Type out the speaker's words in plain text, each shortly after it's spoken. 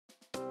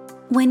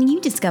When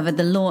you discovered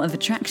the law of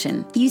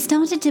attraction, you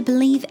started to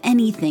believe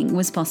anything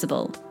was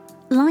possible.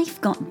 Life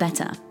got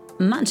better,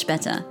 much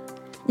better.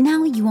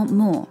 Now you want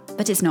more,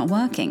 but it's not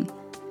working.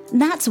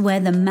 That's where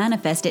the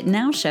Manifest It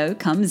Now show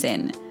comes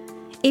in.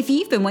 If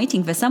you've been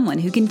waiting for someone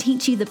who can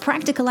teach you the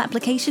practical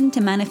application to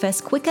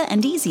manifest quicker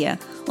and easier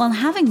while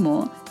having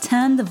more,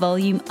 turn the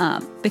volume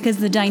up, because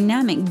the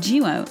dynamic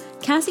duo,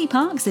 Cassie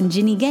Parks and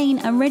Ginny Gain,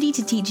 are ready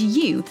to teach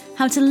you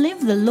how to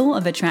live the law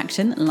of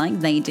attraction like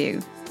they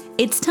do.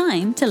 It's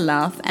time to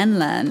laugh and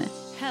learn.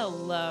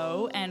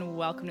 Hello, and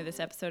welcome to this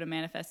episode of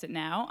Manifest It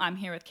Now. I'm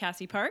here with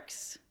Cassie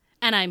Parks.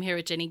 And I'm here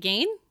with Ginny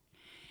Gain.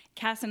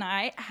 Cass and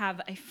I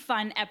have a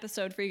fun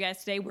episode for you guys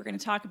today. We're going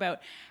to talk about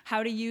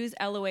how to use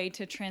LOA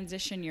to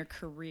transition your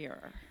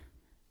career.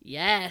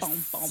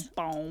 Yes.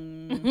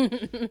 Boom, boom,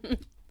 boom.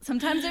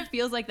 Sometimes it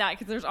feels like that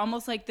because there's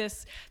almost like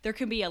this, there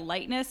can be a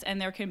lightness and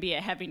there can be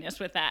a heaviness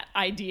with that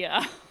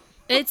idea.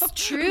 It's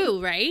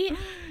true, right?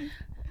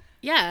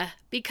 Yeah,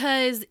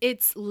 because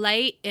it's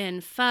light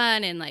and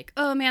fun and like,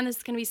 oh man, this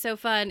is going to be so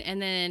fun. And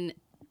then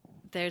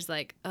there's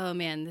like, oh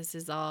man, this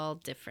is all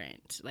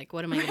different. Like,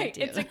 what am I going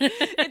to do?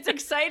 It's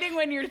exciting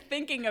when you're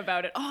thinking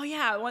about it. Oh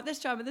yeah, I want this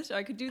job and this job.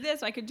 I could do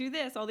this. I could do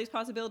this. All these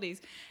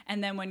possibilities.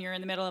 And then when you're in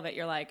the middle of it,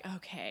 you're like,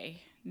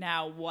 okay,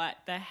 now what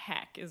the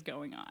heck is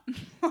going on?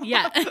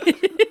 Yeah,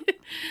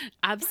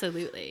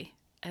 absolutely.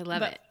 I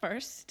love it. But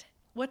first,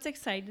 what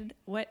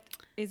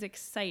is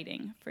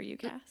exciting for you,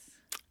 Cass?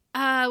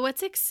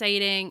 What's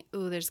exciting?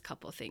 Oh, there's a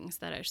couple things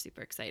that are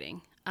super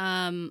exciting.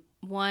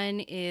 One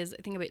is,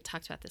 I think I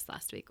talked about this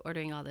last week,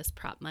 ordering all this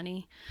prop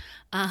money.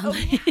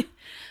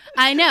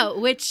 I know,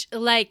 which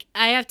like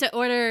I have to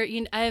order,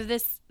 I have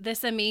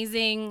this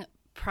amazing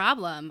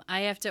problem.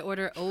 I have to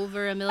order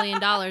over $1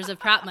 million of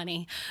prop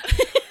money.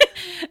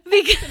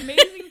 Because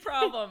amazing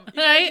problem.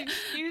 Right?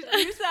 Use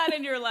that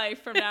in your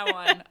life from now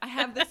on. I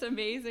have this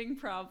amazing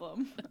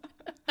problem.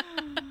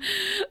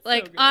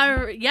 Like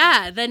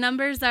the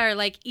numbers are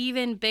like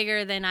even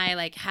bigger than I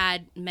like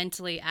had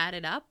mentally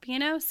added up,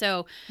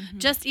 so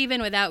just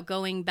even without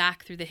going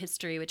back through the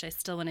history, which I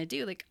still want to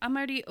do, like I'm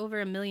already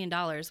over $1 million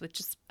with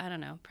just, I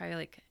don't know, probably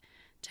like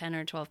 10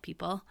 or 12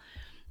 people.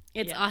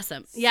 It's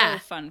awesome. So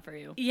fun for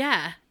you.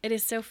 Yeah, it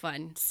is so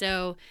fun.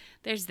 So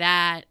there's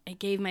that. I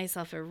gave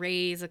myself a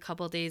raise a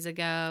couple days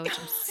ago.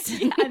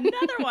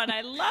 Another one.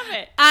 I love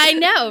it. I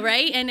know,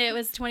 right? And it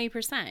was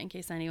 20%, in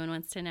case anyone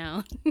wants to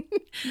know.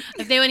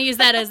 If they want to use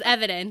that as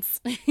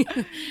evidence.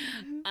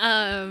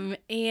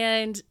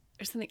 And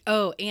or something.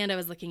 Oh, and I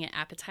was looking at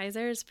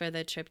appetizers for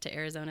the trip to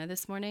Arizona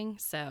this morning.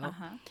 So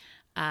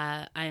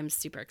I am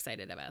super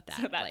excited about that.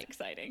 So that's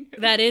exciting.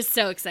 That is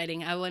so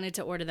exciting. I wanted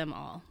to order them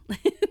all.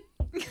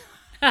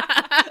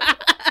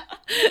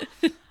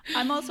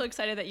 I'm also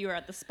excited that you were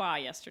at the spa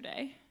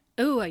yesterday.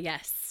 Oh,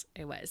 yes,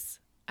 I was.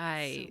 So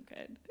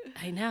good.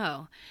 I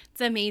know.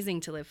 It's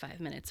amazing to live 5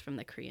 minutes from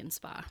the Korean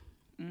spa.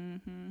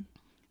 Mm-hmm.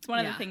 It's one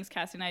of the things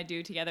Cassie and I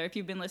do together. If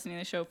you've been listening to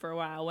the show for a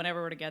while,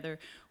 whenever we're together,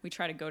 we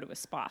try to go to a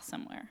spa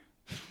somewhere.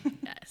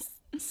 Yes.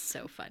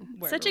 So fun.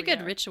 Such a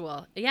good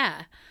ritual.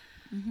 Yeah.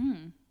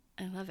 Mm-hmm.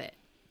 I love it.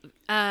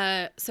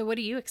 So what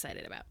are you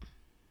excited about?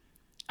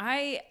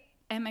 I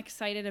am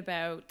excited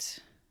about...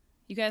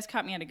 You guys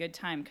caught me at a good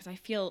time because I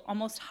feel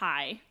almost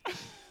high.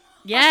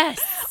 Yes.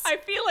 I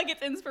feel like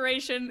it's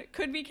inspiration.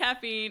 Could be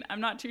caffeine. I'm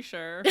not too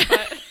sure.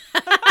 But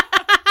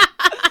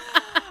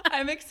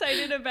I'm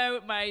excited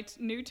about my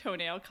new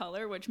toenail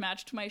color, which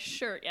matched my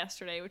shirt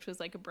yesterday, which was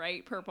like a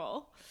bright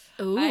purple.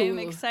 Ooh. I'm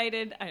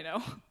excited, I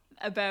know,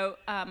 about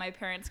my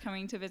parents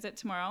coming to visit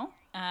tomorrow,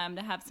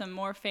 to have some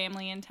more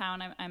family in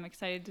town. I'm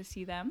excited to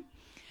see them.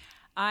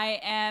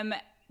 Might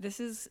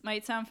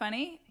sound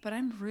funny, but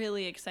I'm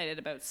really excited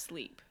about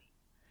sleep.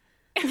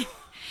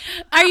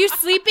 Are you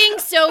sleeping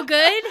so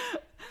good?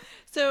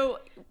 So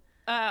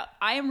I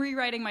am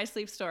rewriting my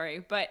sleep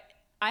story, but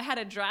I had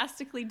a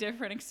drastically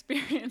different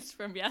experience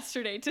from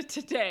yesterday to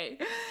today.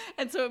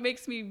 And so it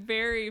makes me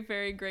very,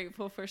 very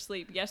grateful for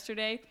sleep.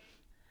 Yesterday,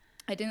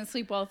 I didn't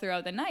sleep well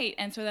throughout the night.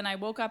 And so then I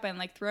woke up and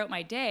like throughout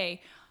my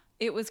day,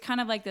 it was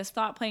kind of like this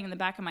thought playing in the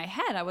back of my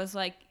head. I was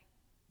like,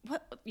 I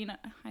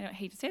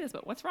hate to say this,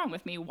 but what's wrong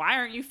with me? Why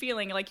aren't you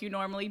feeling like you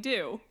normally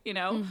do?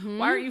 Mm-hmm.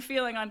 Why aren't you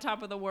feeling on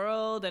top of the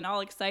world and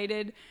all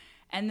excited?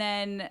 And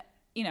then,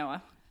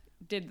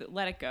 did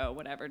let it go,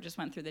 whatever, just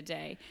went through the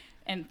day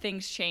and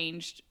things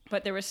changed.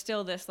 But there was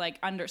still this like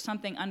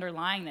something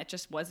underlying that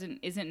just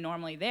isn't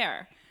normally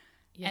there.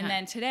 Yeah. And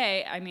then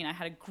today, I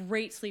had a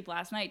great sleep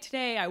last night.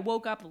 Today, I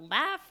woke up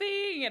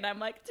laughing and I'm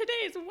like,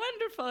 today's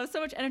wonderful. I have so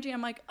much energy.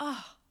 I'm like,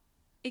 oh,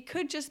 it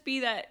could just be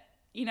that,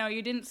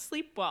 you didn't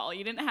sleep well.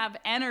 You didn't have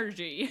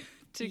energy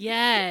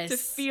to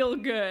feel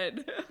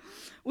good.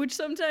 Which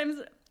sometimes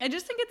I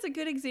just think it's a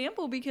good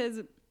example because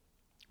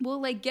we'll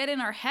like get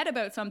in our head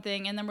about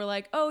something and then we're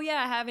like, oh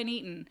yeah, I haven't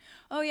eaten.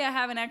 Oh yeah, I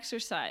haven't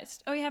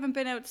exercised. Oh, you haven't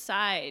been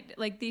outside.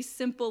 Like these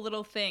simple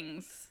little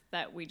things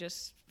that we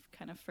just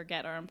kind of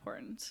forget are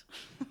important.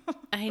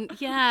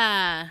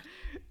 Yeah.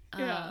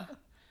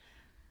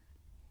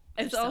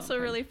 It's also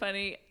really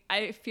funny.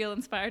 I feel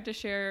inspired to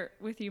share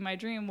with you my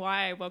dream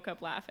why I woke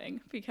up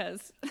laughing,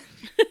 because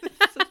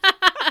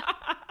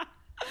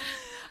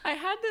I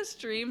had this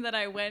dream that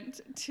I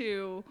went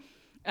to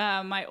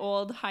my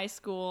old high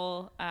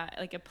school,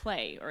 like a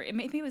play, or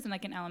maybe it was in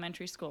like an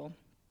elementary school,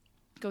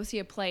 go see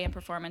a play and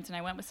performance, and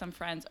I went with some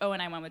friends. Oh,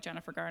 and I went with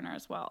Jennifer Garner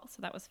as well,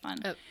 so that was fun.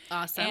 Oh,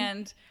 awesome.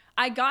 And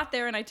I got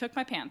there and I took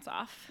my pants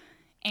off.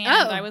 And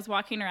I was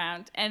walking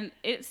around, and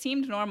it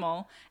seemed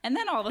normal. And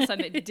then all of a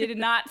sudden, it did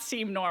not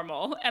seem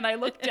normal. And I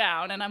looked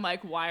down, and I'm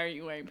like, why are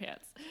you wearing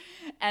pants?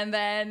 And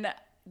then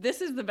this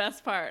is the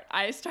best part.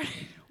 I started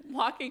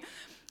walking,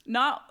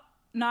 not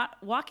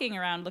walking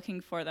around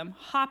looking for them,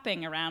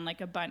 hopping around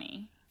like a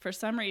bunny for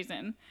some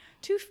reason,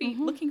 2 feet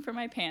looking for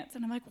my pants.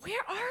 And I'm like,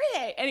 where are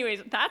they?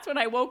 Anyways, that's when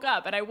I woke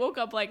up. And I woke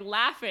up like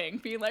laughing,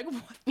 being like,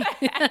 what the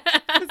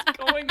heck is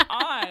going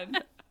on?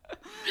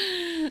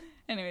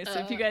 Anyway, so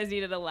if you guys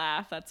needed a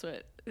laugh, that's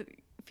what,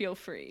 feel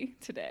free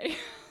today.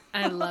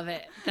 I love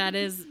it. That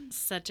is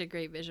such a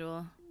great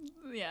visual.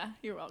 Yeah,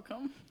 you're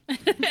welcome.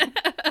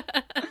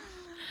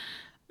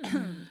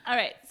 All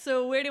right,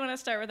 so where do you want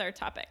to start with our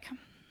topic?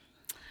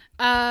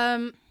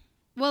 Well,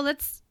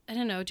 I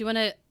don't know. Do you want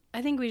to,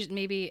 I think we should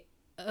maybe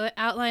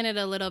outline it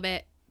a little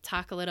bit,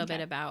 talk a little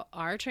bit about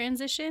our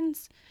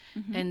transitions,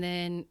 and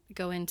then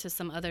go into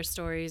some other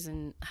stories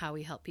and how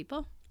we help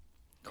people.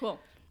 Cool.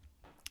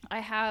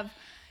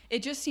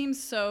 It just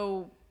seems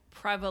so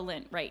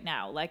prevalent right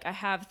now. Like I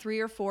have 3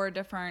 or 4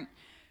 different,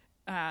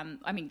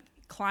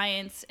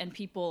 clients and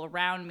people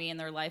around me in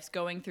their lives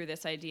going through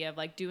this idea of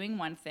like doing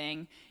one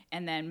thing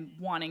and then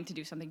wanting to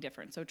do something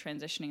different. So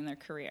transitioning their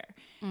career.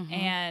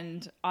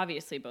 And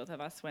obviously both of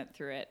us went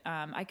through it.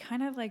 I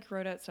kind of like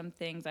wrote out some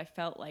things I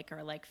felt like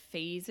are like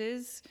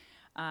phases.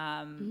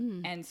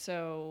 And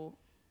so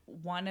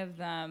one of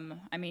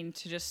them,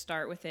 to just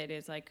start with it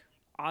is like,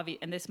 obvious,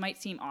 and this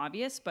might seem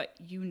obvious, but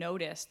you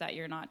notice that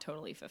you're not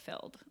totally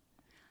fulfilled.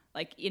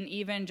 Like in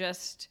even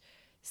just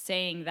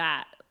saying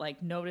that,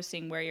 like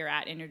noticing where you're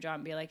at in your job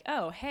and be like,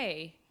 oh,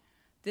 hey,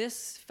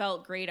 this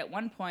felt great at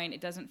one point.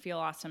 It doesn't feel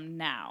awesome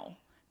now.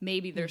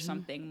 Maybe there's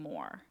something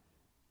more.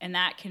 And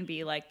that can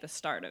be like the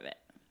start of it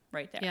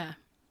right there. Yeah.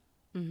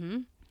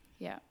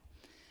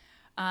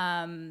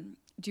 Yeah.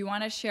 Do you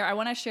want to share? I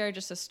want to share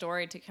just a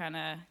story to kind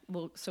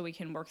of, so we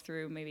can work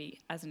through maybe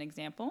as an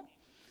example.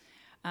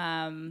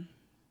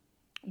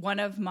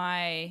 One of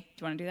my,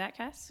 do you want to do that,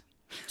 Cass?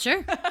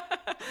 Sure.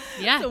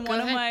 Yeah. So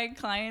one ahead. of my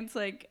clients,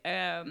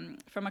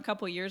 from a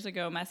couple years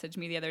ago, messaged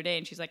me the other day,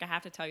 and she's like, I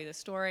have to tell you this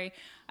story.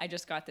 I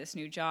just got this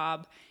new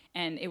job,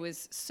 and it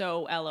was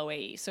so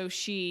LOAE. So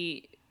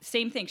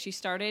same thing. She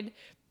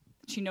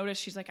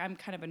noticed, she's like, I'm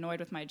kind of annoyed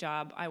with my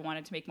job. I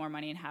wanted to make more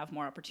money and have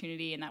more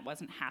opportunity, and that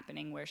wasn't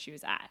happening where she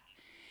was at.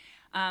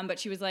 But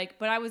she was like,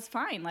 but I was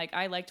fine. Like,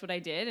 I liked what I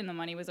did, and the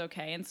money was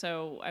okay. And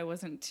so I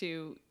wasn't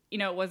too,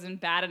 it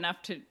wasn't bad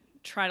enough to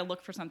try to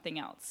look for something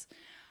else.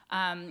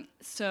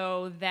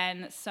 So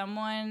then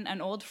an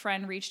old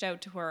friend reached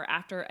out to her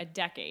after a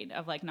decade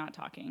of like not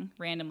talking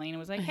randomly and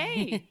was like,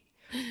 hey,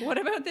 what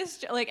about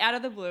this? Like out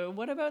of the blue,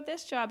 what about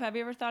this job? Have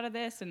you ever thought of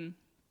this? And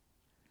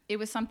it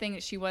was something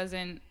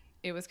that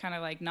it was kind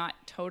of like not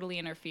totally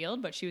in her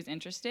field, but she was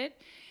interested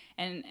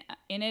in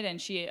it. And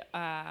she,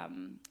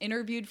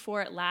 interviewed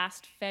for it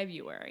last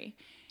February,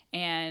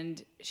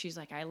 and she's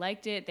like, I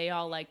liked it. They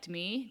all liked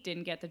me,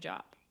 didn't get the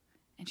job.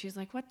 And she's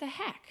like, what the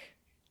heck?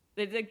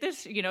 Like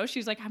this,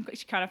 she's like,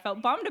 she kind of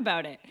felt bummed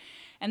about it.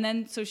 And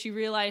then, so she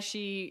realized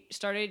she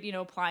started,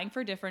 applying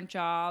for different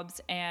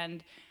jobs.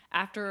 And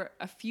after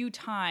a few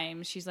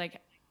times, she's like,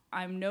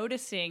 I'm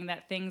noticing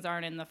that things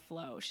aren't in the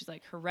flow. She's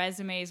like, her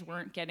resumes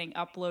weren't getting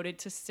uploaded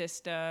to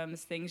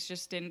systems. Things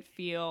just didn't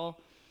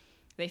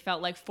they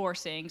felt like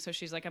forcing. So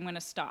she's like, I'm going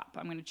to stop.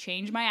 I'm going to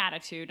change my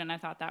attitude. And I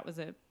thought that was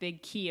a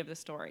big key of the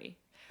story.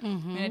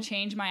 I'm going to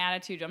change my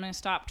attitude. I'm going to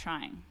stop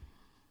trying.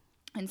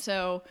 And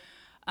so,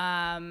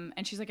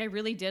 and she's like, I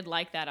really did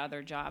like that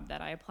other job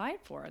that I applied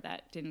for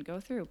that didn't go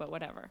through, but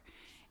whatever.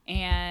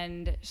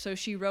 And so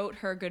she wrote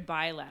her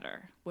goodbye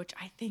letter, which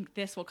I think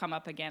this will come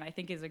up again. I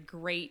think is a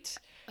great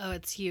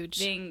it's huge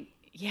thing.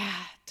 Yeah.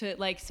 To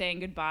like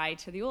saying goodbye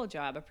to the old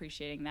job,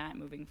 appreciating that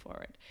moving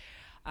forward.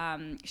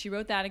 She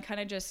wrote that and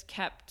kind of just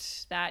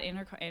kept that in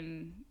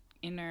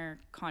her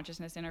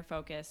consciousness, in her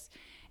focus.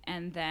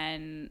 And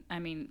then,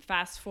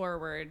 fast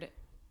forward,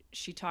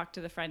 she talked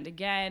to the friend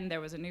again.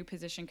 There was a new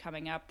position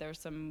coming up. There was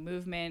some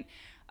movement.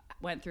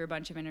 Went through a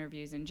bunch of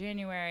interviews in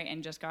January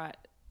and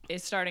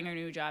is starting her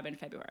new job in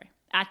February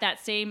at that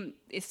same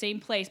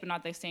place, but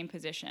not the same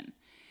position.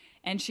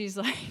 And she's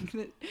like,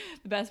 the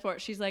best part,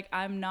 she's like,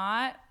 I'm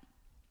not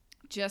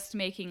just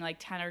making like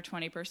 10 or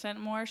 20%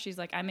 more. She's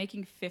like, I'm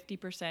making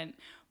 50%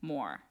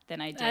 more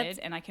than I did.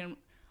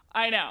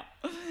 I know.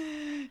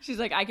 She's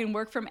like, I can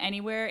work from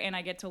anywhere and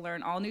I get to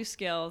learn all new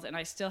skills and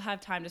I still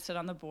have time to sit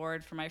on the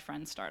board for my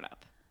friend's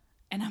startup.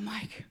 And I'm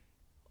like,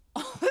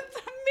 oh, that's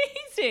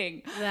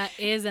amazing. That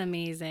is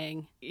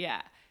amazing.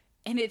 Yeah.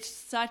 And it's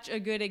such a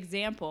good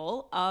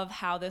example of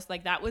how this,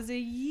 like, that was a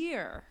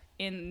year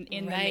in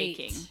the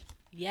making.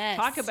 Yes.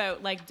 Talk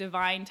about like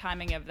divine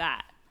timing of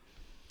that.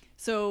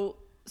 So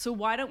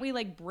why don't we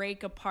like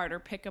break apart or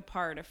pick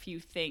apart a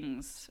few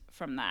things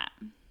from that?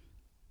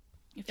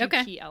 A few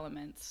key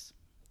elements.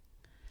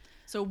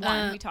 So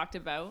one we talked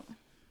about.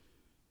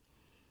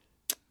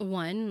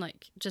 One,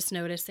 like just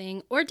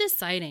noticing or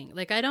deciding.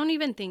 Like, I don't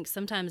even think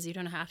sometimes you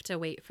don't have to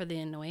wait for the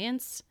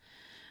annoyance,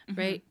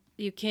 right?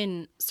 You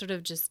can sort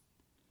of just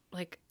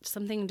like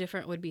something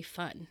different would be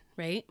fun,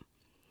 right?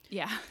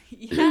 Yeah.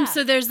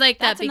 So there's like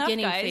That's that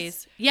beginning enough,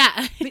 phase.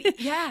 Yeah. But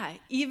yeah.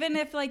 Even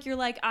if like you're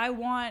like, I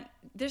want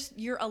this,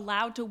 you're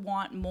allowed to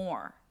want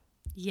more.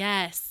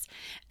 Yes.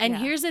 And Yeah.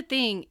 here's the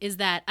thing is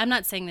that I'm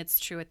not saying that's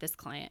true with this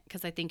client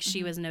because I think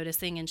she was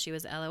noticing and she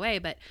was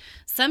LOA, but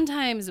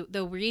sometimes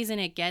the reason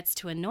it gets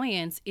to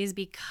annoyance is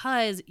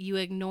because you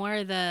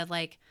ignore the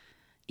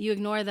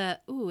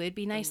ooh, it'd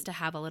be nice to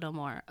have a little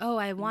more. Oh,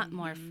 I want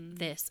more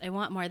this. I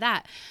want more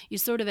that. You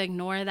sort of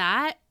ignore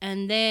that,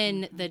 and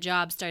then the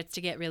job starts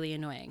to get really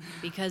annoying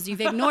because you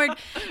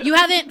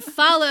haven't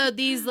followed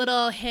these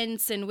little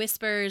hints and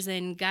whispers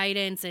and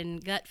guidance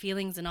and gut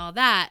feelings and all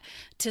that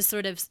to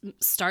sort of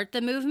start the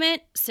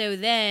movement. So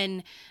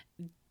then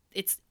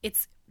it's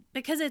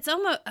because it's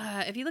almost,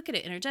 if you look at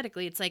it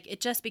energetically, it's like it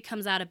just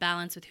becomes out of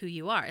balance with who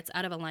you are. It's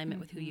out of alignment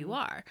with who you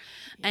are.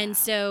 Yeah. And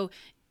so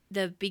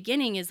the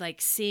beginning is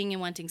like seeing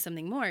and wanting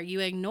something more. You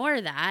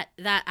ignore that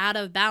out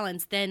of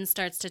balance then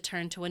starts to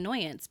turn to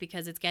annoyance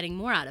because it's getting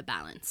more out of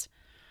balance.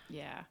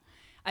 Yeah.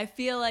 I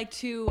feel like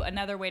too,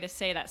 another way to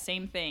say that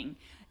same thing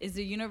is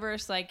the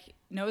universe like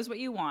knows what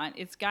you want.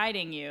 It's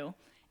guiding you.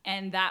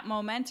 And that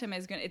momentum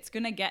is it's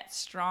going to get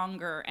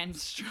stronger and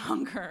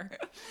stronger.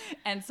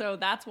 And so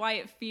that's why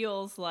it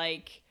feels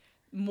like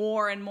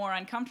more and more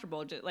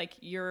uncomfortable. Just like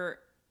you're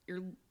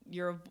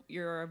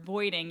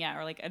avoiding,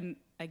 or like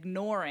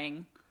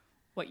ignoring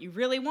what you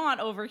really want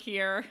over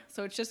here.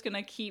 So it's just going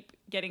to keep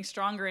getting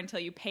stronger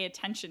until you pay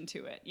attention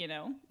to it, you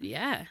know?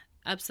 Yeah,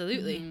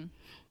 absolutely.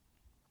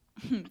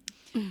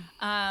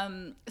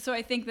 So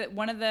I think that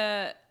one of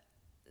the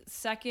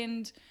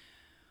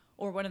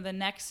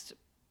next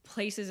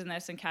places in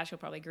this, and Cash will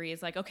probably agree,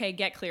 is like, okay,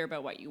 get clear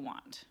about what you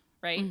want,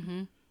 right?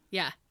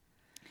 Yeah,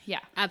 Yeah.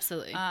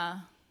 absolutely.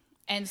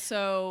 And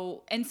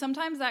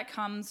sometimes that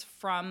comes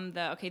from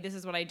okay, this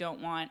is what I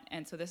don't want,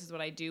 and so this is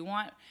what I do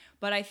want.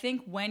 But I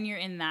think when you're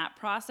in that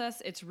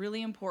process, it's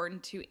really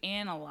important to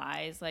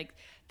analyze like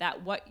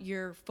that what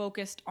you're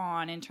focused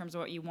on in terms of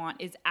what you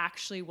want is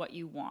actually what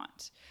you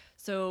want.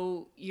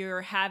 So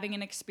you're having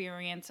an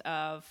experience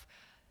of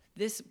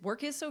this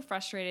work is so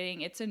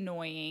frustrating, it's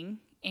annoying,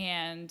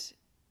 and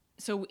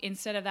so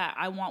instead of that,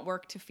 I want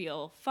work to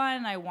feel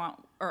fun. I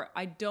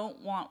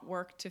don't want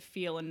work to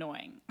feel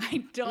annoying.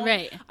 I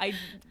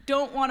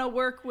don't want to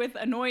work with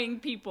annoying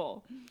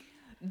people.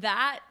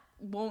 That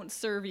won't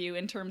serve you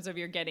in terms of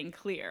your getting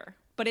clear.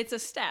 But it's a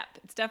step.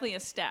 It's definitely a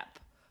step.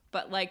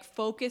 But like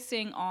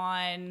focusing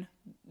on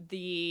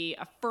the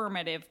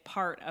affirmative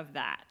part of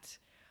that.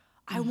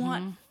 I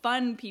want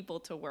fun people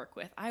to work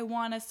with. I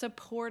want a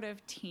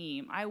supportive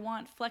team. I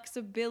want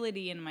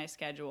flexibility in my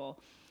schedule.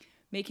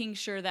 Making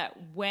sure that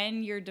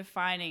when you're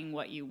defining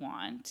what you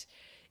want,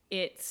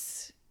 it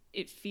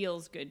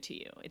feels good to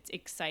you. It's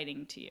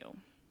exciting to you.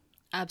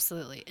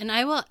 Absolutely. And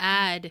I will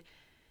add,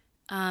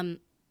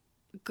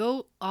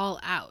 go all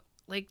out.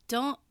 Like,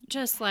 don't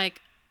just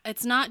like,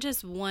 it's not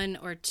just one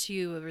or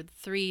two or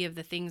three of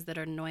the things that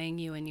are annoying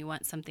you and you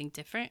want something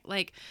different.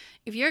 Like,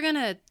 if you're going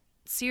to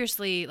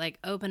seriously like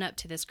open up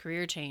to this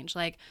career change,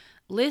 like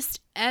list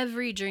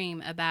every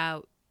dream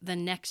about the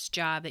next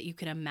job that you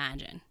can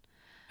imagine.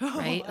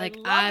 Right? Like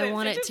I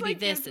want it to be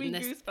this and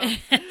this.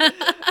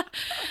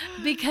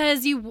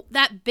 Because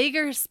that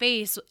bigger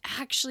space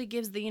actually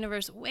gives the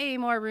universe way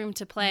more room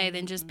to play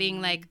than just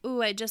being like,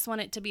 ooh, I just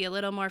want it to be a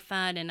little more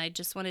fun and I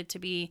just want it to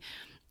be,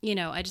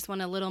 I just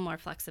want a little more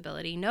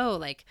flexibility. No,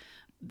 like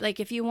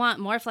if you want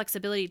more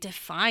flexibility,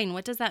 define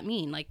what does that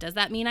mean? Like, does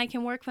that mean I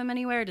can work from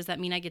anywhere? Does that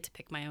mean I get to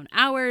pick my own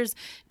hours?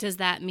 Does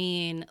that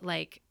mean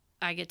like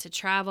I get to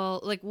travel?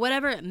 Like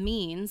whatever it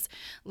means,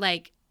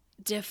 like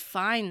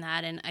define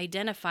that and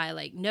identify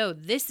like, no,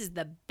 this is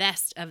the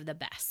best of the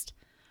best.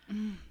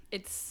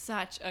 It's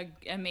such an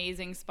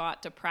amazing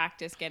spot to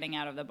practice getting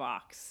out of the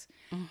box,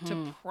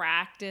 to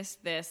practice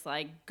this,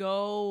 like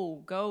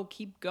go,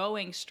 keep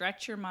going,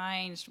 stretch your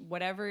mind,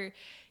 whatever.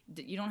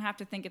 You don't have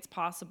to think it's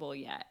possible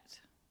yet.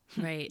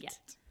 Right.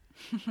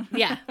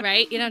 Yeah,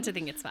 right? You don't have to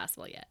think it's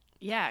possible yet.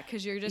 Yeah,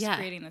 because you're just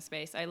creating the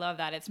space. I love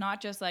that. It's not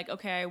just like,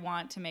 okay, I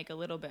want to make a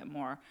little bit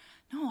more.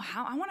 No,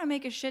 I want to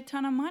make a shit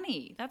ton of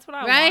money. That's what I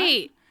want.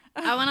 Right.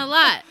 I want a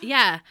lot.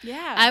 Yeah.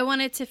 Yeah. I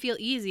want it to feel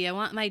easy. I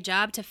want my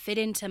job to fit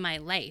into my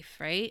life,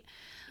 right?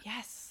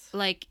 Yes.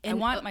 Like, I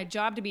want my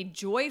job to be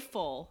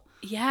joyful.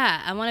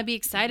 Yeah. I want to be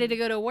excited to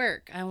go to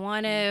work. I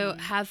want to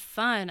have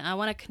fun. I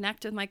want to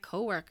connect with my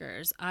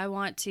coworkers. I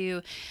want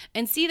to,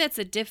 and see, that's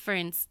a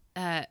difference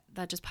that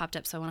just popped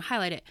up. So I want to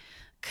highlight it.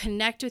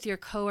 Connect with your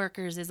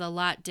coworkers is a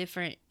lot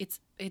different. It's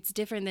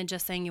different than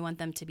just saying you want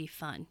them to be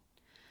fun.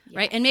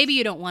 right? And maybe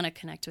you don't want to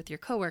connect with your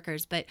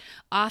coworkers, but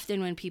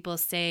often when people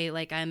say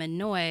like, I'm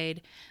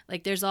annoyed,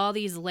 like there's all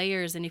these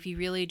layers. And if you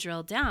really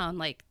drill down,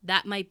 like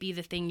that might be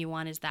the thing you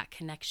want, is that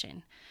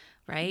connection,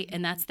 right?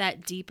 And that's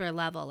that deeper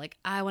level. Like,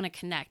 I want to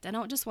connect. I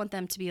don't just want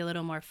them to be a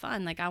little more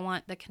fun. Like, I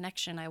want the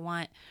connection. I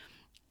want,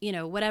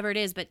 whatever it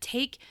is, but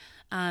so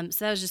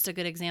that was just a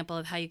good example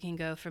of how you can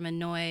go from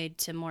annoyed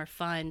to more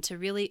fun, to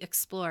really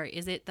explore.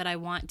 Is it that I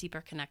want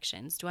deeper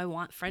connections? Do I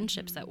want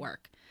friendships at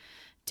work?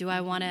 Do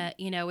I want to,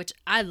 which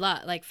I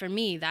love, like for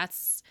me, that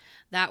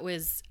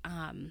was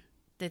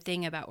the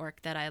thing about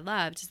work that I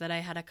loved, is that I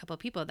had a couple of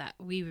people that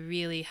we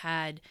really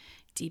had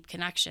deep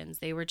connections.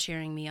 They were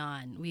cheering me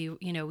on.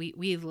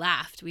 We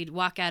laughed. We'd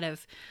walk out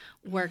of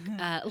work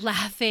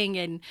laughing.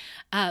 And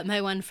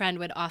my one friend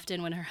would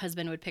often, when her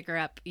husband would pick her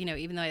up,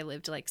 even though I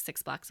lived like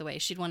 6 blocks away,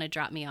 she'd want to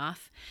drop me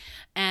off.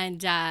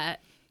 And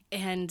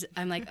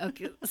I'm like,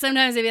 okay.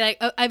 Sometimes I'd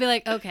be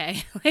like,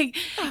 okay,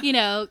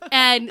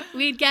 and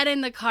we'd get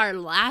in the car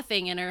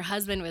laughing, and her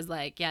husband was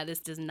like, yeah, this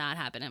does not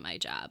happen at my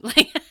job.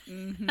 Like,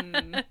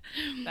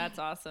 That's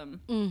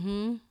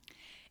awesome.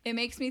 It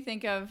makes me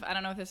think of, I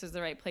don't know if this is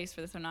the right place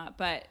for this or not,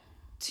 but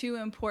 2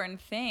 important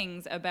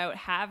things about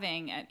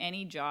having at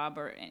any job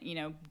or,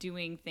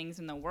 doing things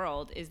in the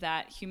world is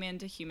that human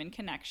to human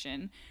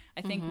connection.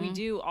 I think we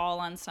do all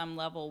on some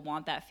level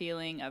want that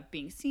feeling of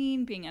being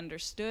seen, being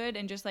understood,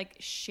 and just like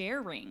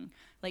sharing,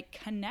 like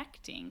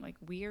connecting, like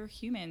we're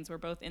humans, we're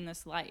both in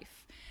this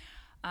life,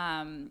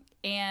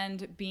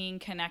 and being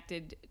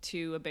connected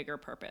to a bigger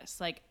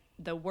purpose. Like,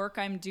 the work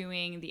I'm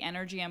doing, the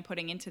energy I'm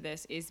putting into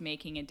this is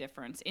making a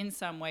difference in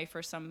some way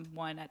for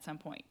someone at some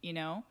point,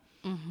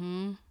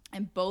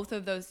 And both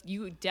of those,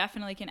 you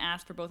definitely can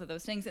ask for both of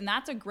those things. And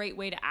that's a great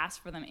way to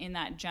ask for them in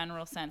that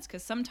general sense.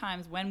 Because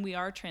sometimes when we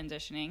are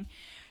transitioning,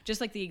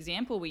 just like the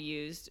example we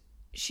used,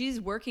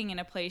 she's working in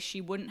a place she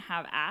wouldn't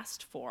have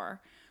asked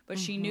for, but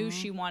she knew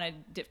she wanted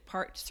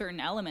certain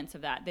elements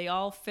of that. They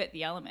all fit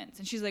the elements.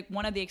 And she's like,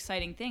 one of the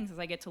exciting things is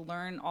I get to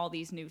learn all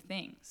these new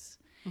things.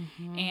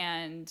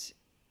 And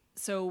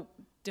so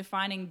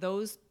defining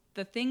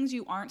the things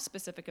you aren't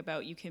specific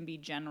about, you can be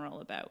general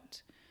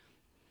about.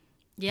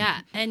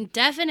 Yeah. And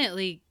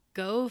definitely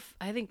go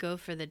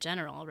for the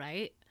general,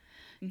 right?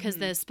 Because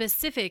the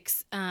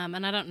specifics,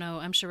 and I don't know,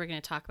 I'm sure we're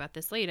going to talk about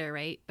this later,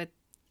 right? But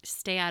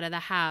stay out of the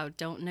how.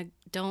 Don't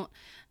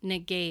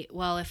negate,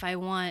 well, if I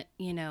want,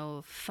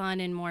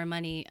 fun and more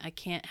money, I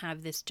can't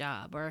have this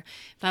job. Or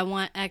if I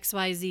want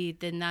XYZ,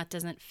 then that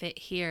doesn't fit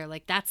here.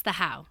 Like, that's the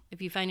how.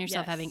 If you find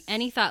yourself having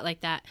any thought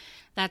like that,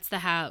 that's the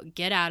how.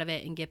 Get out of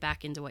it and get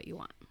back into what you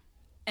want.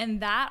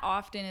 And that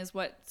often is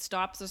what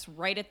stops us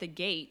right at the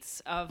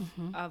gates of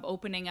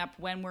opening up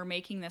when we're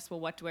making this, well,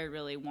 what do I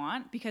really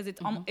want? Because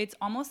it's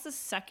almost the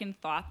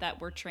second thought that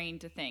we're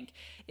trained to think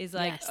is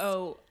like,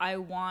 oh, I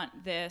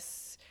want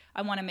this.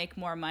 I want to make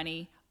more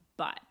money,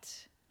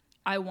 but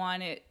I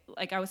want it.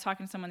 Like, I was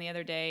talking to someone the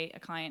other day, a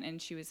client,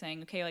 and she was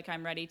saying, okay, like,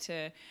 I'm ready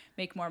to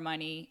make more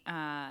money,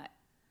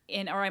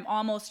 or I'm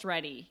almost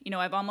ready.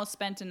 I've almost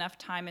spent enough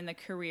time in the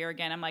career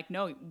again. I'm like,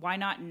 no, why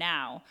not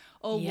now?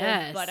 Oh,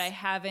 well, but I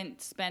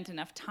haven't spent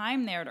enough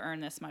time there to earn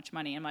this much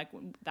money. I'm like,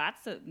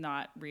 that's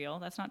not real.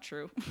 That's not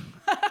true.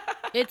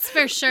 It's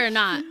for sure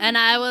not.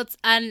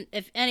 And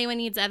if anyone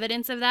needs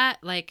evidence of that,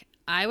 like,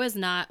 I was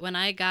not, when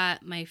I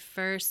got my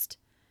first,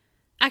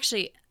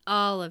 actually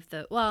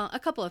a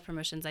couple of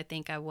promotions, I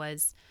think I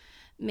was,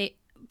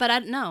 but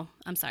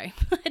I'm sorry.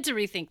 I had to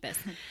rethink this.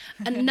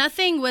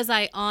 Nothing was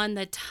I on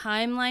the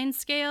timeline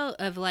scale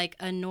of like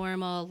a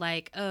normal,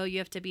 like, oh, you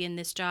have to be in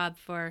this job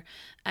for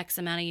X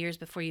amount of years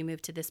before you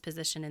move to this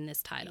position in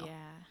this title.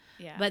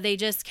 Yeah. But they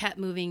just kept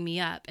moving me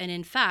up. And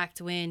in fact,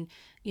 when,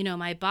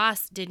 my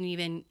boss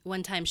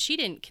one time she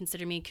didn't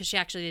consider me because she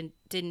actually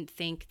didn't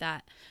think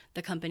that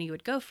the company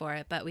would go for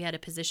it. But we had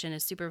a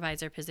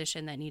supervisor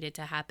position that needed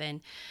to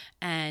happen.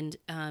 And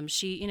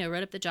she,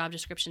 wrote up the job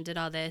description, did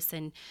all this.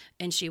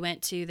 And she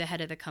went to the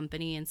head of the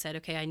company and said,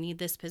 okay, I need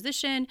this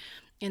position.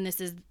 And this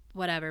is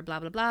whatever,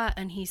 blah, blah, blah.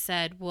 And he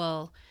said,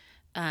 well,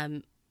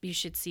 you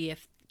should see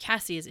if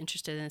Cassie is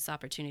interested in this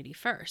opportunity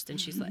first. And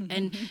she's like,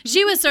 and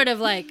she was sort of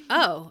like,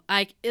 oh,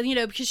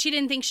 because she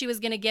didn't think she was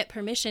going to get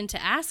permission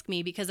to ask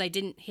me because I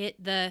didn't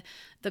hit the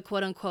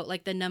quote unquote,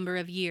 like the number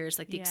of years,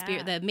 like the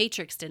experience, the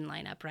matrix didn't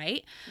line up.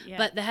 Right. Yeah.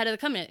 But the head of the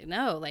company,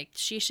 no, like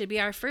she should be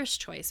our first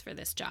choice for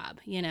this job,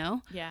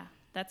 Yeah.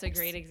 That's a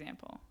great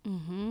example.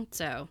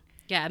 So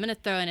yeah, I'm going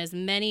to throw in as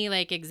many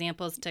like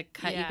examples to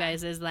cut you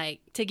guys as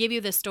like, to give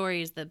you the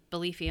stories, the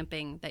belief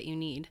amping that you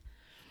need.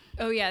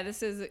 Oh yeah,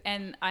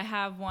 and I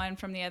have one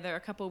from a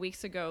couple of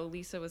weeks ago.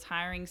 Lisa was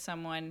hiring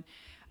someone.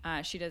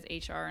 She does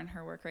HR in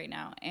her work right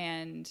now.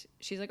 And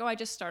she's like, oh, I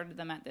just started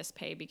them at this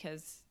pay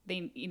because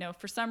they,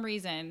 for some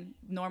reason,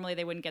 normally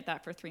they wouldn't get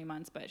that for 3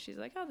 months. But she's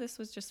like, oh,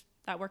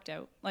 that worked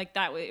out. Like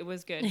it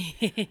was good.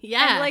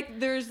 Yeah. And like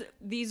there's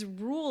these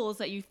rules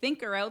that you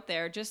think are out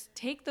there. Just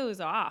take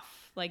those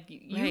off. Like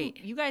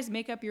you guys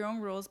make up your own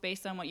rules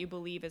based on what you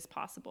believe is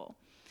possible.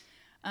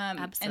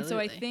 Absolutely. And so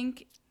I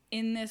think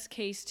in this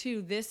case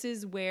too, this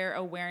is where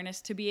awareness,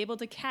 to be able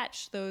to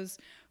catch those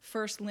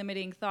first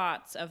limiting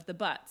thoughts of the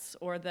buts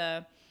or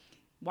the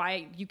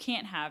why you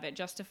can't have it,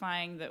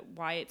 justifying that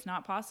why it's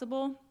not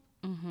possible.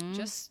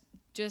 Just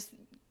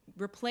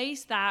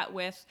replace that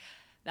with,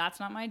 that's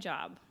not my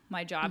job.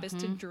 My job is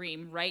to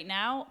dream. Right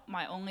now,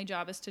 my only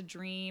job is to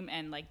dream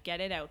and like get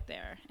it out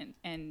there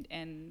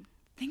and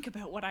think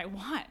about what I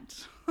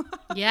want.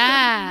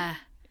 Yeah.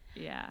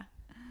 Yeah.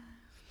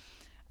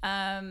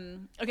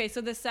 Okay,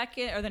 so the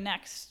second or the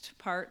next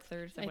part,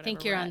 third, I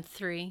think you're on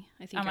 3.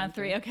 I think I'm you're on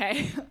 3.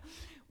 Okay.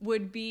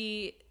 Would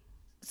be,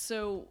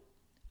 so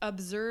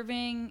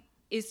observing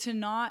is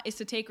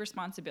to take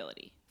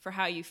responsibility for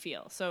how you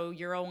feel. So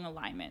your own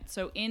alignment.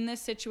 So in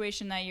this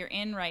situation that you're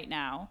in right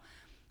now,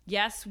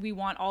 yes, we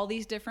want all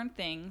these different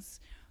things,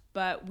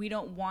 but we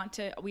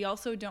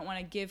also don't want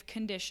to give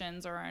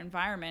conditions or our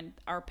environment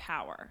our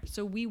power.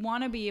 So we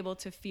want to be able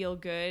to feel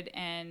good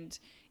and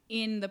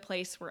in the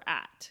place we're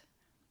at.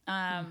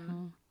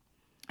 And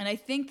I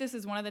think this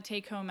is one of the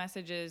take-home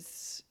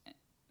messages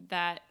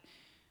that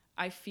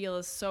I feel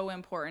is so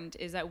important,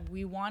 is that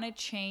we want to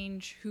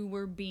change who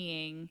we're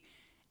being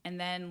and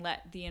then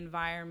let the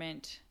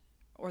environment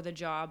or the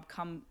job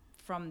come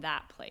from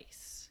that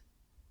place.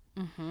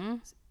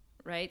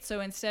 Right? So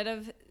instead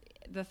of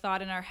the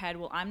thought in our head,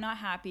 well, I'm not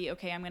happy.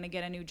 Okay, I'm going to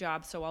get a new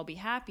job so I'll be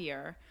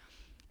happier.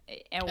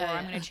 Or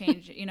I'm going to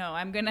change,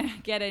 I'm going to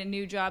get a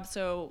new job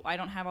so I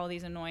don't have all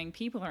these annoying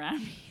people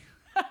around me.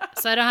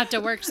 So I don't have to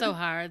work so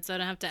hard. So I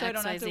don't have to I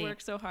don't have to work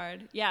so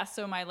hard. Yeah,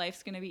 so my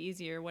life's going to be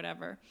easier,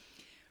 whatever.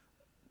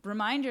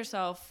 Remind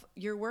yourself,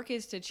 your work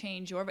is to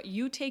change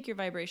you take your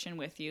vibration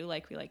with you,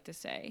 like we like to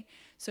say.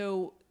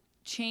 So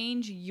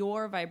change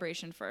your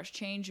vibration first,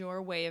 change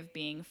your way of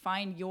being,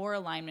 find your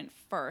alignment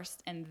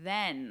first, and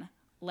then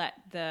let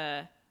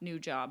the new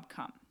job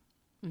come.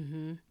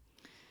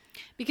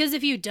 Because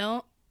if you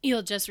don't,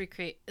 you'll just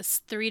recreate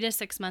 3 to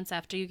 6 months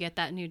after you get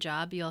that new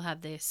job, you'll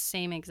have the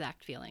same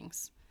exact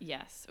feelings.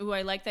 Yes. Ooh,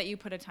 I like that you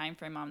put a time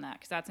frame on that,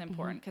 because that's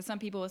important. Because some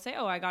people will say,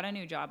 oh, I got a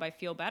new job, I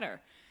feel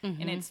better.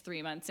 And it's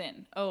 3 months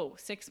in. Oh,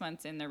 6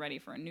 months in, they're ready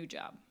for a new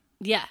job.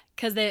 Yeah,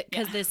 because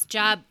this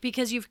job,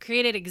 because you've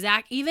created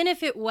even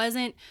if it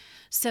wasn't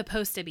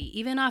supposed to be,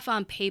 even off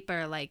on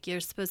paper, like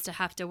you're supposed to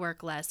have to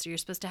work less or you're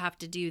supposed to have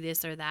to do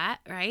this or that,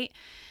 right?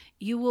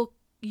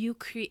 You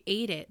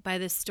create it by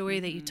the story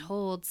that you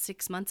told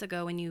 6 months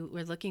ago when you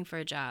were looking for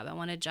a job. I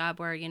want a job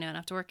where, I don't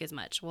have to work as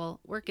much. Well,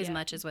 work as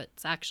much is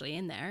what's actually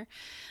in there.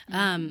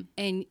 And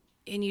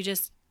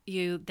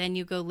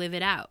you go live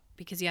it out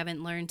because you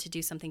haven't learned to do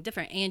something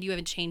different and you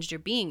haven't changed your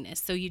beingness.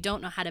 So you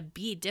don't know how to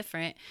be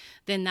different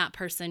than that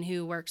person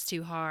who works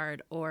too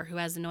hard or who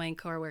has annoying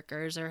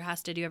coworkers or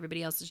has to do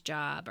everybody else's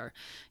job or,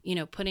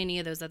 put any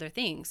of those other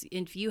things.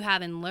 If you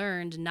haven't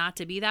learned not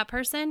to be that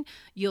person,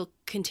 you'll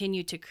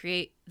continue to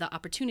create the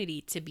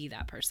opportunity to be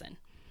that person.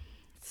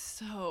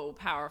 So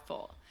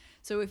powerful.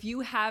 So if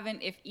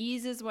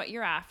ease is what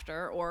you're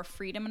after, or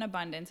freedom and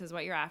abundance is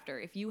what you're after,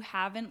 if you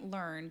haven't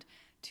learned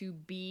to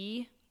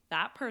be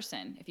that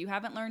person, if you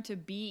haven't learned to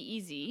be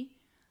easy,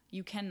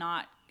 you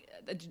cannot,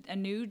 a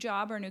new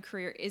job or a new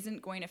career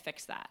isn't going to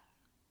fix that.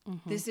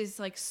 This is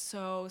like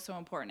so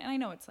important. And I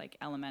know it's like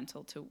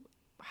elemental to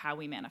how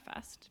we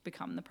manifest,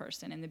 become the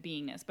person and the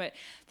beingness, but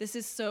this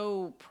is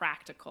so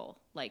practical,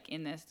 like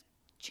in this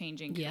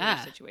changing career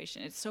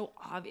situation. It's so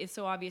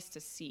obvious to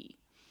see.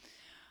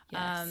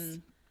 Yes.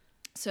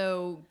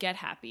 So get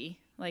happy,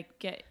 like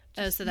get.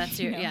 So that's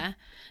your,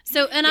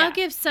 So, and I'll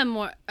give some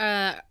more,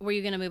 were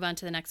you going to move on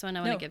to the next one?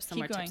 I want to give some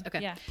more tips.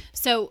 Okay. Yeah.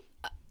 So,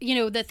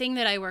 the thing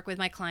that I work with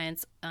my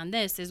clients on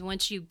this is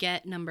once you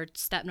get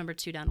step number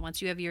 2 done,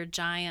 once you have your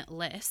giant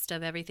list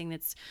of everything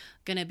that's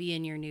going to be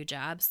in your new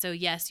job. So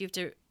yes, you have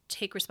to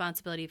take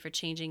responsibility for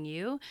changing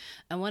you.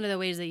 And one of the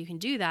ways that you can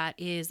do that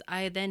is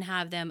I then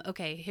have them,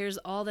 okay, here's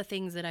all the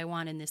things that I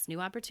want in this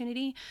new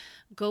opportunity.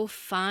 Go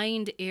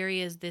find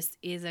areas this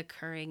is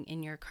occurring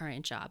in your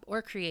current job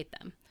or create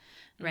them.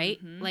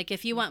 Right? Like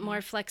if you want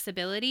more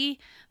flexibility,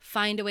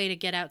 find a way to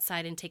get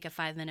outside and take a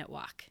 5-minute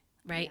walk,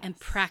 right? And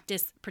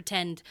practice,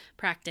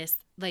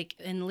 like,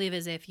 and live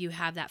as if you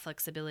have that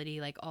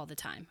flexibility like all the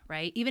time,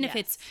 right? Even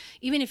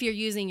if you're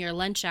using your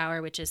lunch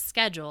hour, which is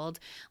scheduled,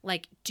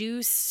 like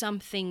do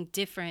something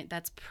different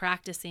that's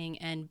practicing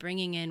and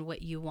bringing in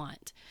what you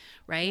want,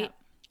 right? Yep.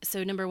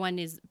 So number 1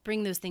 is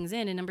bring those things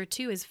in. And number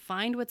 2 is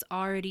find what's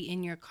already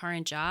in your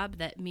current job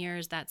that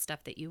mirrors that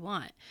stuff that you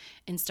want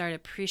and start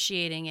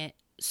appreciating it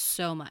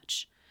so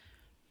much.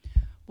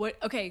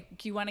 Okay,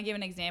 do you want to give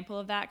an example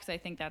of that? Because I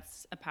think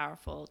that's a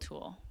powerful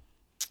tool.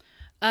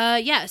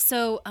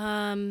 So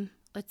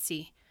let's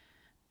see.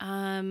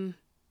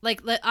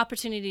 Like the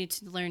opportunity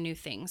to learn new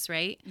things,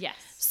 right? Yes.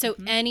 So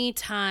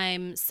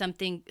anytime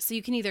something, so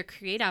you can either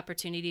create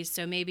opportunities.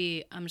 So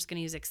maybe I'm just going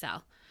to use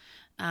Excel.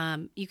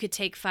 You could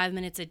take 5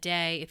 minutes a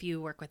day if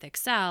you work with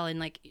Excel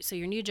and so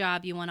your new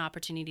job, you want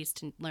opportunities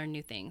to learn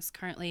new things.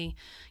 Currently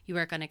you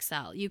work on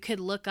Excel. You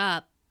could look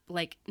up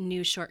like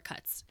new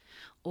shortcuts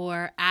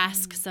or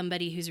ask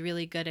somebody who's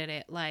really good at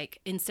it. Like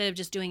instead of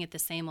just doing it the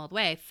same old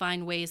way,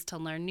 find ways to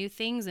learn new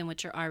things in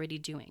what you're already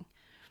doing.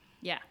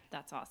 Yeah,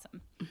 that's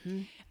awesome.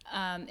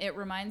 It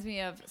reminds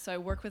me of, so I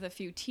work with a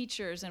few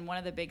teachers, and one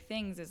of the big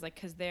things is like,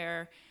 because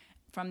they're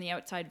from the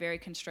outside very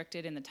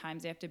constricted in the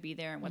times they have to be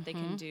there and what they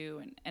can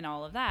do and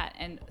all of that.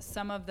 And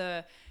some of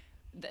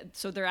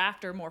so they're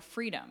after more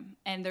freedom,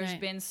 and there's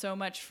been so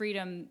much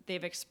freedom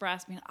they've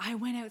expressed. I mean, I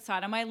went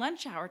outside on my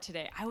lunch hour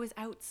today. I was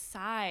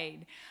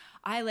outside.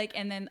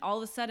 And then all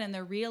of a sudden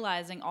they're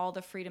realizing all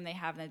the freedom they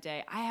have in the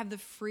day. I have the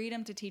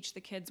freedom to teach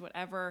the kids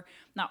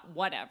not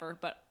whatever,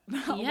 but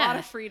a lot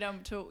of freedom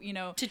to,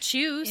 to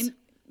choose.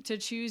 To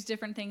choose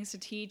different things to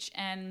teach.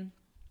 And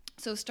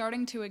so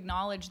starting to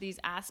acknowledge these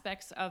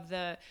aspects of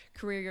the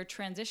career you're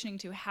transitioning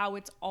to, how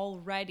it's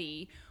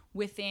already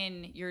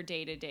within your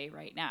day-to-day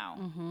right now.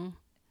 Mm-hmm.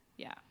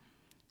 Yeah.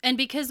 And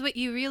because what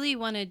you really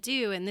want to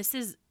do, and this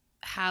is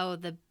how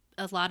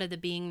a lot of the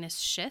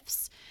beingness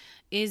shifts,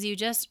 is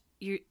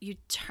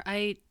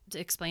I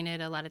explain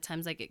it a lot of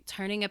times, like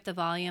turning up the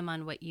volume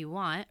on what you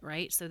want,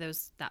 right? So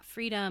there's that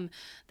freedom,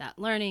 that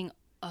learning,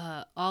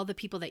 all the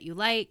people that you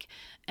like,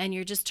 and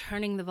you're just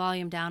turning the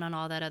volume down on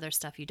all that other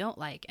stuff you don't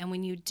like. And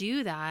when you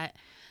do that,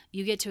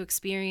 you get to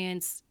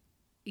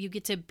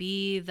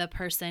be the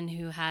person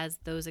who has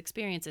those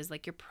experiences.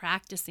 Like you're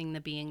practicing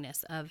the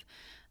beingness of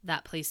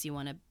that place you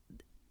want to,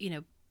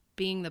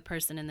 being the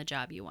person in the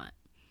job you want.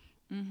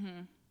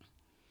 Mm-hmm.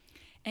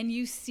 And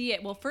you see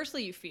it. Well,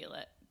 firstly, you feel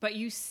it, but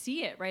you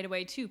see it right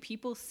away too.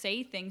 People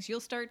say things. You'll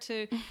start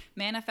to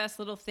manifest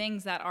little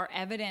things that are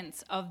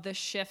evidence of the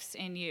shifts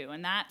in you.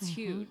 And that's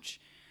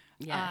huge.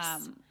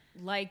 Yes.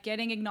 Like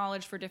getting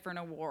acknowledged for different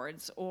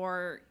awards,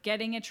 or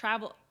getting a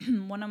travel.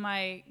 One of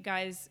my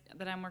guys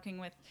that I'm working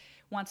with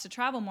wants to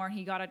travel more.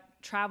 He got a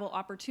travel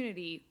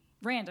opportunity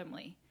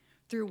randomly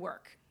through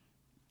work.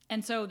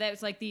 And so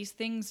that's like these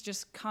things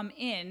just come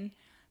in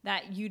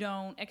that you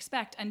don't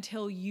expect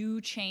until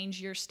you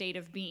change your state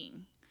of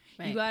being.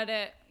 Right. You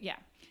gotta,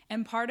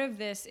 And part of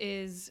this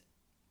is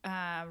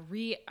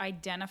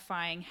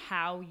re-identifying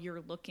how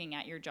you're looking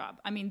at your job.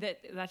 I mean,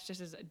 that's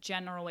just as a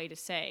general way to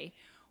say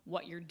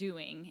what you're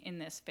doing in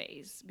this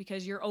phase,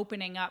 because you're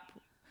opening up,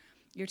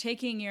 you're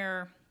taking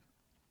your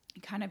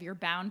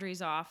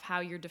boundaries off, how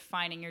you're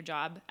defining your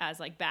job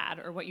as like bad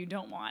or what you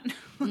don't want.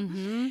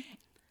 Mm-hmm.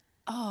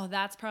 Oh,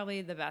 that's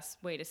probably the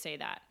best way to say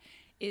that,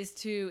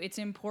 it's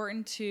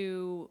important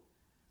to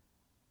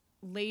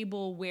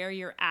label where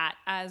you're at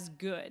as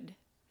good,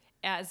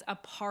 as a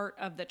part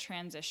of the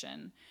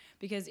transition.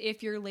 Because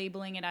if you're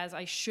labeling it as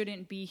I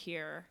shouldn't be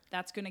here,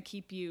 that's going to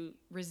keep you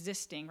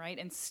resisting, right?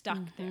 And stuck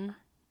there.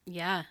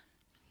 Yeah.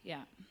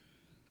 Yeah.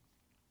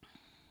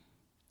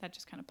 That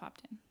just kind of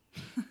popped in.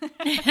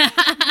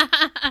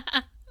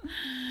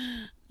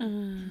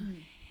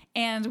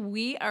 And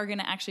we are going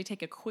to actually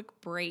take a quick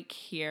break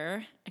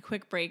here. A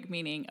quick break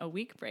meaning a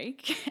week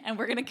break. And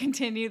we're going to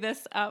continue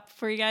this up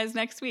for you guys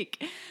next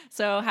week.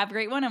 So have a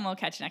great one, and we'll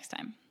catch you next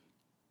time.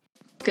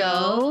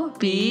 Go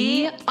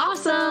be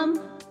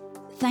awesome!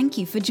 Thank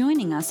you for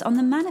joining us on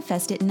the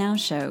Manifest It Now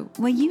show,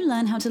 where you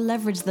learn how to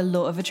leverage the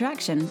law of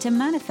attraction to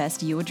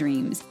manifest your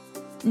dreams.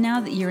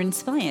 Now that you're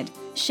inspired,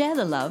 share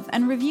the love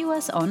and review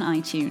us on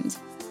iTunes.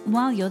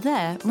 While you're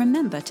there,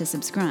 remember to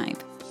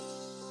subscribe.